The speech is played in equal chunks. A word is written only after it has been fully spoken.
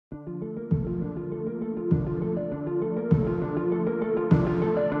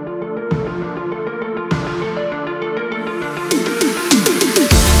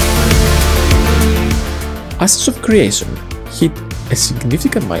As of Creation hit a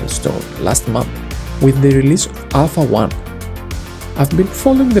significant milestone last month with the release of Alpha 1. I've been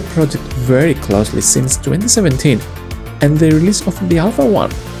following the project very closely since 2017, and the release of the Alpha 1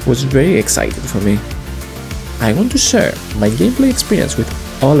 was very exciting for me. I want to share my gameplay experience with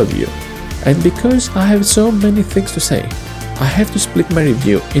all of you, and because I have so many things to say, I have to split my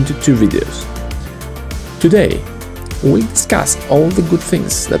review into 2 videos. Today, we'll discuss all the good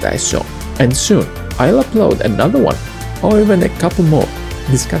things that I saw, and soon I'll upload another one, or even a couple more,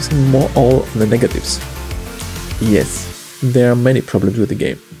 discussing more all the negatives. Yes, there are many problems with the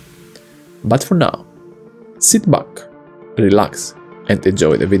game. But for now, sit back, relax, and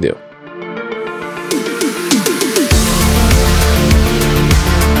enjoy the video.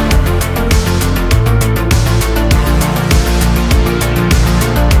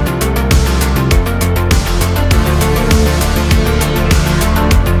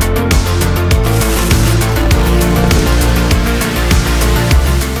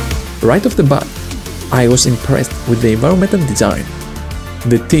 Right off the bat, I was impressed with the environmental design.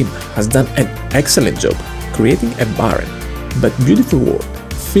 The team has done an excellent job creating a barren but beautiful world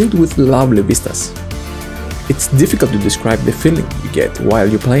filled with lovely vistas. It's difficult to describe the feeling you get while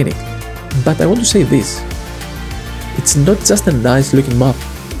you're playing it, but I want to say this. It's not just a nice looking map,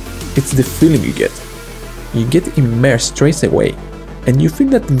 it's the feeling you get. You get immersed straight away, and you feel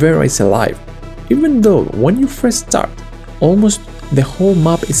that Vera is alive, even though when you first start, almost the whole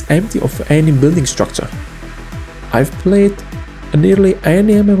map is empty of any building structure. I've played nearly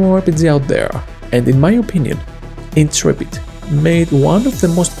any MMORPG out there, and in my opinion, Intrepid made one of the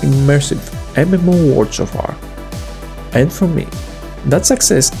most immersive MMO worlds so far. And for me, that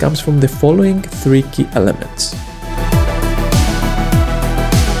success comes from the following 3 key elements.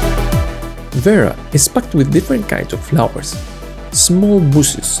 Vera is packed with different kinds of flowers, small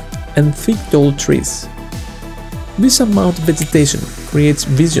bushes, and thick tall trees. This amount of vegetation creates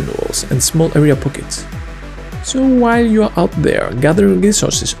vision walls and small area pockets. So while you are out there gathering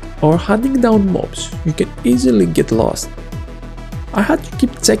resources or hunting down mobs, you can easily get lost. I had to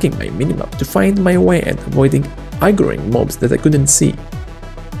keep checking my minimap to find my way and avoiding aggroing mobs that I couldn't see.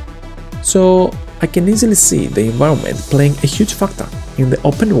 So I can easily see the environment playing a huge factor in the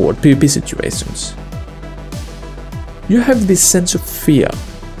open world PvP situations. You have this sense of fear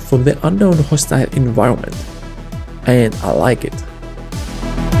for the unknown hostile environment, and I like it.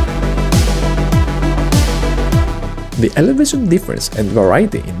 The elevation difference and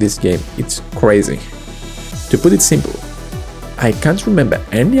variety in this game is crazy. To put it simple, I can't remember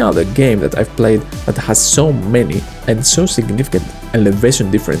any other game that I've played that has so many and so significant elevation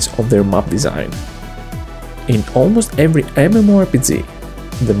difference of their map design. In almost every MMORPG,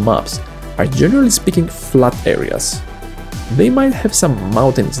 the maps are generally speaking flat areas. They might have some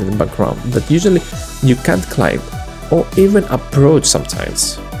mountains in the background that usually you can't climb or even approach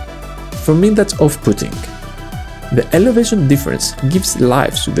sometimes. For me, that's off-putting. The elevation difference gives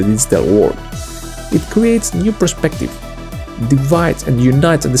life to the digital world. It creates new perspective, divides and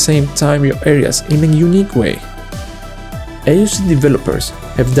unites at the same time your areas in a unique way. AOC developers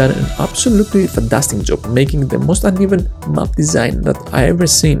have done an absolutely fantastic job making the most uneven map design that I ever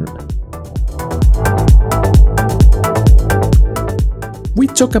seen. We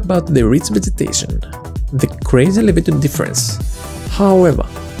talk about the rich vegetation, the crazy elevation difference. However,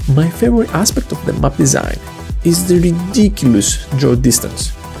 my favorite aspect of the map design is the ridiculous draw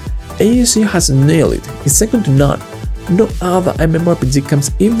distance. AOC has nailed it, it's second to none. No other MMORPG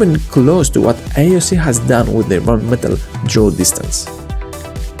comes even close to what AOC has done with the environmental draw distance.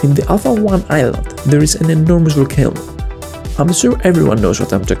 In the Alpha 1 island, there is an enormous volcano. I'm sure everyone knows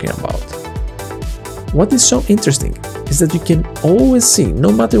what I'm talking about. What is so interesting is that you can always see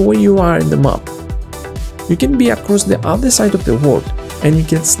no matter where you are in the map. You can be across the other side of the world and you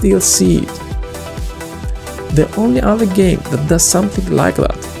can still see it. The only other game that does something like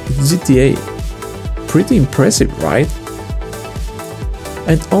that is GTA. Pretty impressive, right?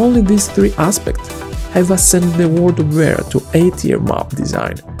 And only these 3 aspects have ascended the world of Vera to A-tier map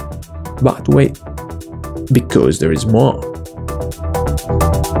design. But wait, because there is more.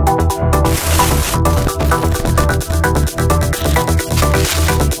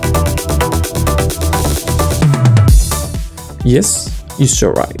 Yes, you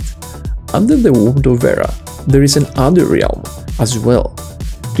saw right. Under the world of Vera, there is an Underrealm as well.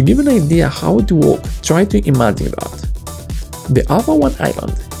 To give an idea how it works, try to imagine that. The Alpha 1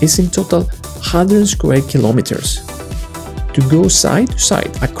 island is in total 100 square kilometers. To go side to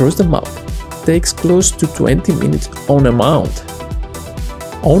side across the map takes close to 20 minutes on a mount.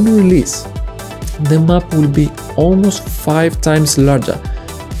 On release, the map will be almost 5 times larger,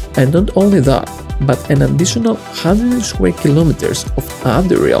 and not only that, but an additional 100 square kilometers of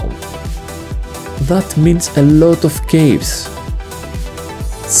Underrealm. That means a lot of caves.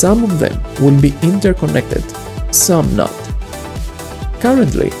 Some of them will be interconnected, some not.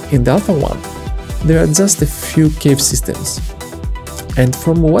 Currently, in the Alpha 1, there are just a few cave systems, and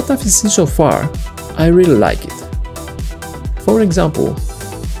from what I've seen so far, I really like it. For example,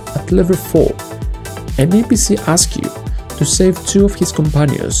 at level 4, an NPC asks you to save 2 of his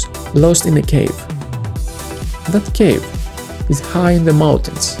companions lost in a cave. That cave is high in the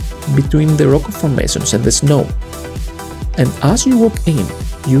mountains, between the rock formations and the snow. And as you walk in,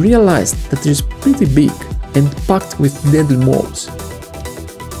 you realize that it is pretty big and packed with deadly mobs.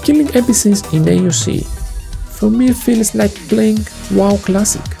 Killing NPCs in AOC, for me, feels like playing WoW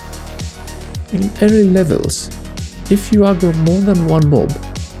Classic. In early levels, if you aggro more than one mob,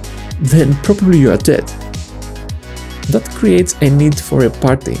 then probably you are dead. That creates a need for a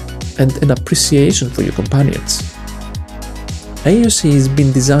party and an appreciation for your companions. AOC has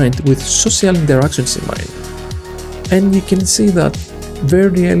been designed with social interactions in mind, and you can see that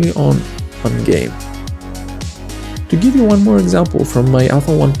very early on game. To give you one more example from my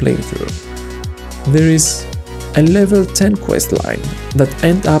Alpha 1 playthrough, there is a level 10 quest line that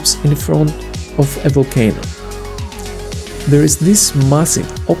ends up in front of a volcano. There is this massive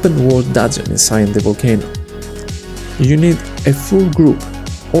open world dungeon inside the volcano. You need a full group,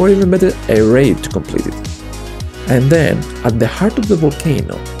 or even better, a raid to complete it. And then, at the heart of the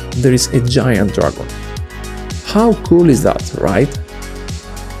volcano, there is a giant dragon. How cool is that, right?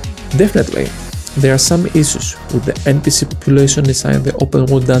 Definitely, there are some issues with the NPC population inside the open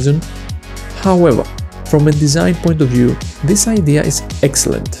world dungeon. However, from a design point of view, this idea is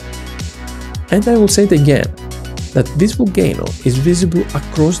excellent. And I will say it again, that this volcano is visible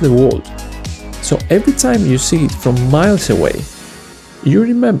across the world. So every time you see it from miles away, you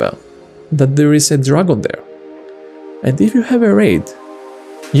remember that there is a dragon there. And if you have a raid,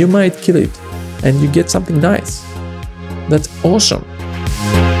 you might kill it and you get something nice. That's awesome.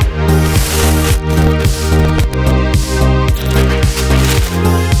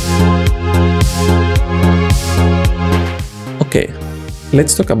 Okay,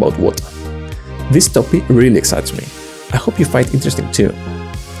 let's talk about water. This topic really excites me. I hope you find it interesting too.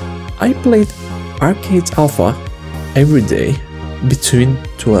 I played Arcade Alpha every day between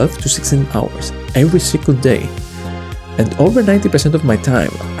 12 to 16 hours every single day, and over 90% of my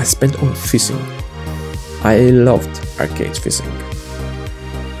time I spent on fishing. I loved arcade fishing.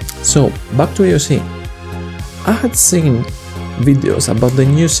 So back to AOC. I had seen videos about the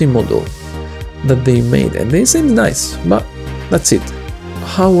new sea model that they made and they seemed nice, but that's it.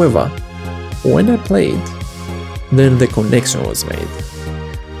 However, when I played, then the connection was made.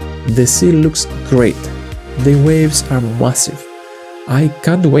 The sea looks great, the waves are massive. I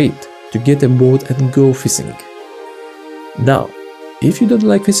can't wait to get a boat and go fishing. Now, if you don't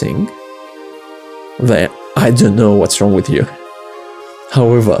like fishing, then I don't know what's wrong with you.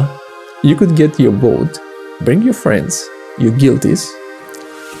 However, you could get your boat, bring your friends, your guilties,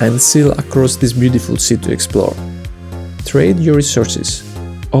 and sail across this beautiful sea to explore. Trade your resources,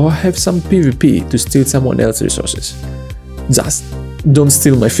 or have some PvP to steal someone else's resources. Just don't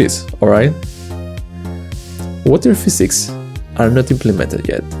steal my fish, alright? Water physics are not implemented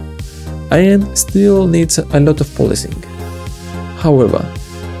yet, and still needs a lot of polishing. However,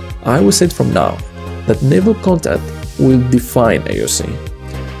 I will say it from now that naval contact will define AOC.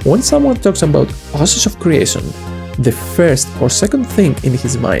 When someone talks about Oasis of Creation, the first or second thing in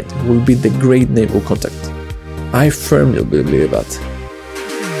his mind will be the great naval contact. I firmly believe that.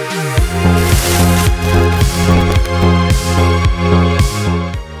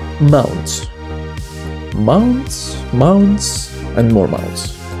 Mounts. Mounts, and more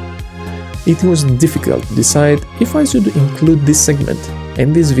mounts. It was difficult to decide if I should include this segment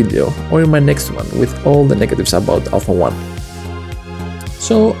in this video or in my next one with all the negatives about Alpha 1.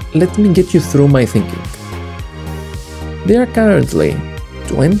 So let me get you through my thinking. There are currently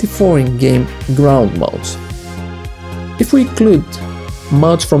 24 in-game ground mounts. If we include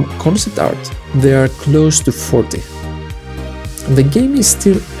mounts from concept art, there are close to 40. The game is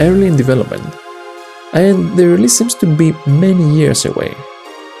still early in development, and the release seems to be many years away.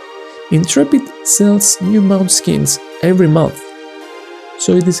 Intrepid sells new mount skins every month,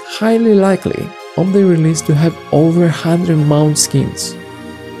 so it is highly likely on the release to have over 100 mount skins.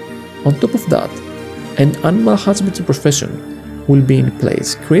 On top of that, an animal husbandry profession will be in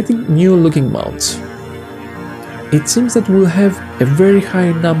place, creating new looking mounts. It seems that we'll have a very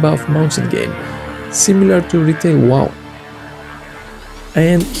high number of mounts in game, similar to retail WoW.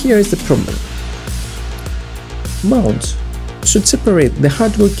 And here is the problem. Mounts should separate the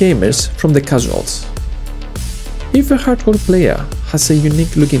hardcore gamers from the casuals. If a hardcore player has a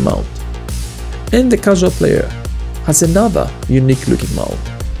unique looking mount, and the casual player has another unique looking mount,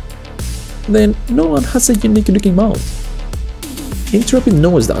 then no one has a unique looking mount. Intrepid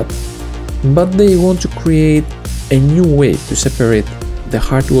knows that, but they want to create a new way to separate the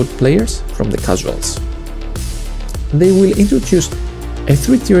hardcore players from the casuals. They will introduce a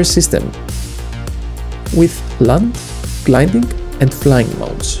 3-tier system with land, gliding and flying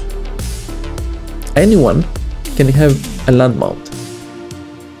mounts. Anyone can have a land mount.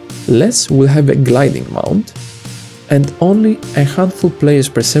 Less will have a gliding mount, and only a handful players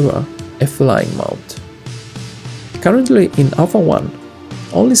per server a flying mount. Currently in Alpha 1,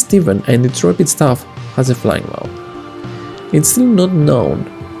 only Steven and Intrepid staff has a flying mount. It's still not known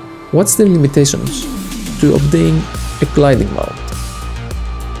what's the limitations to obtaining a gliding mount.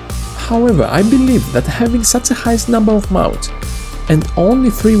 However, I believe that having such a high number of mounts and only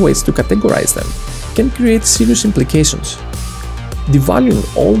 3 ways to categorize them can create serious implications. Devaluing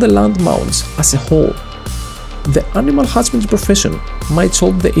all the land mounts as a whole, the animal husbandry profession might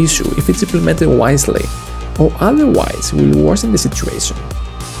solve the issue if it's implemented wisely, or otherwise will worsen the situation.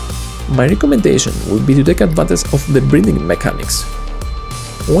 My recommendation would be to take advantage of the breeding mechanics.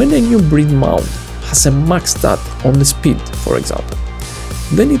 When a new breed mount has a max stat on the speed, for example,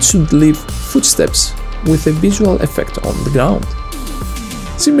 then it should leave footsteps with a visual effect on the ground.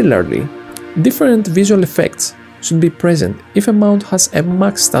 Similarly, different visual effects should be present if a mount has a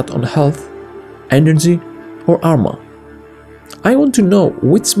max stat on health, energy or armor. I want to know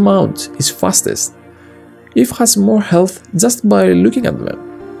which mount is fastest, if has more health just by looking at them.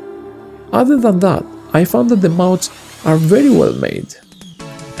 Other than that, I found that the mounts are very well made,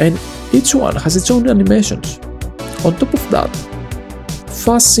 and each one has its own animations. On top of that,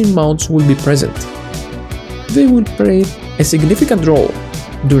 fast sim mounts will be present. They will play a significant role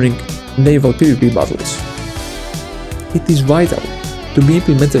during naval PvP battles. It is vital to be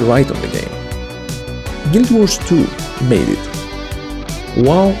implemented right on the game. Guild Wars 2 made it.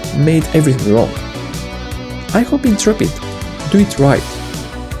 WoW made everything wrong. I hope Intrepid do it right.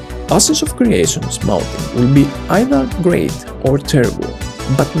 Essence of Creation's mounting will be either great or terrible,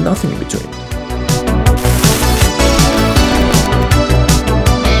 but nothing in between.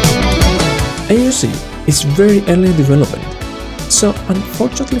 AOC is very early in development, so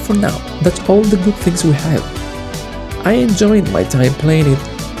unfortunately for now, that's all the good things we have. I enjoyed my time playing it,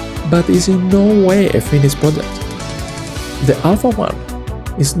 but it's in no way a finished product. The Alpha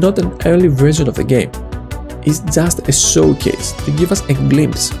 1 is not an early version of the game, it's just a showcase to give us a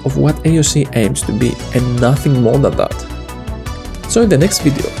glimpse of what AOC aims to be and nothing more than that. So in the next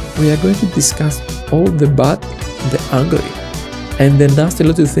video, we are going to discuss all the bad, the ugly, and the nasty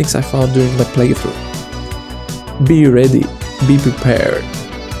little things I found during my playthrough. Be ready, be prepared.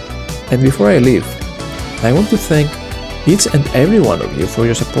 And before I leave, I want to thank each and every one of you for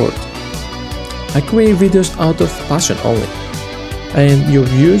your support. I create videos out of passion only, and your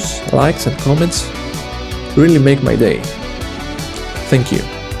views, likes and comments really make my day. Thank you.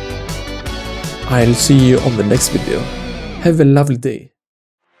 I'll see you on the next video. Have a lovely day.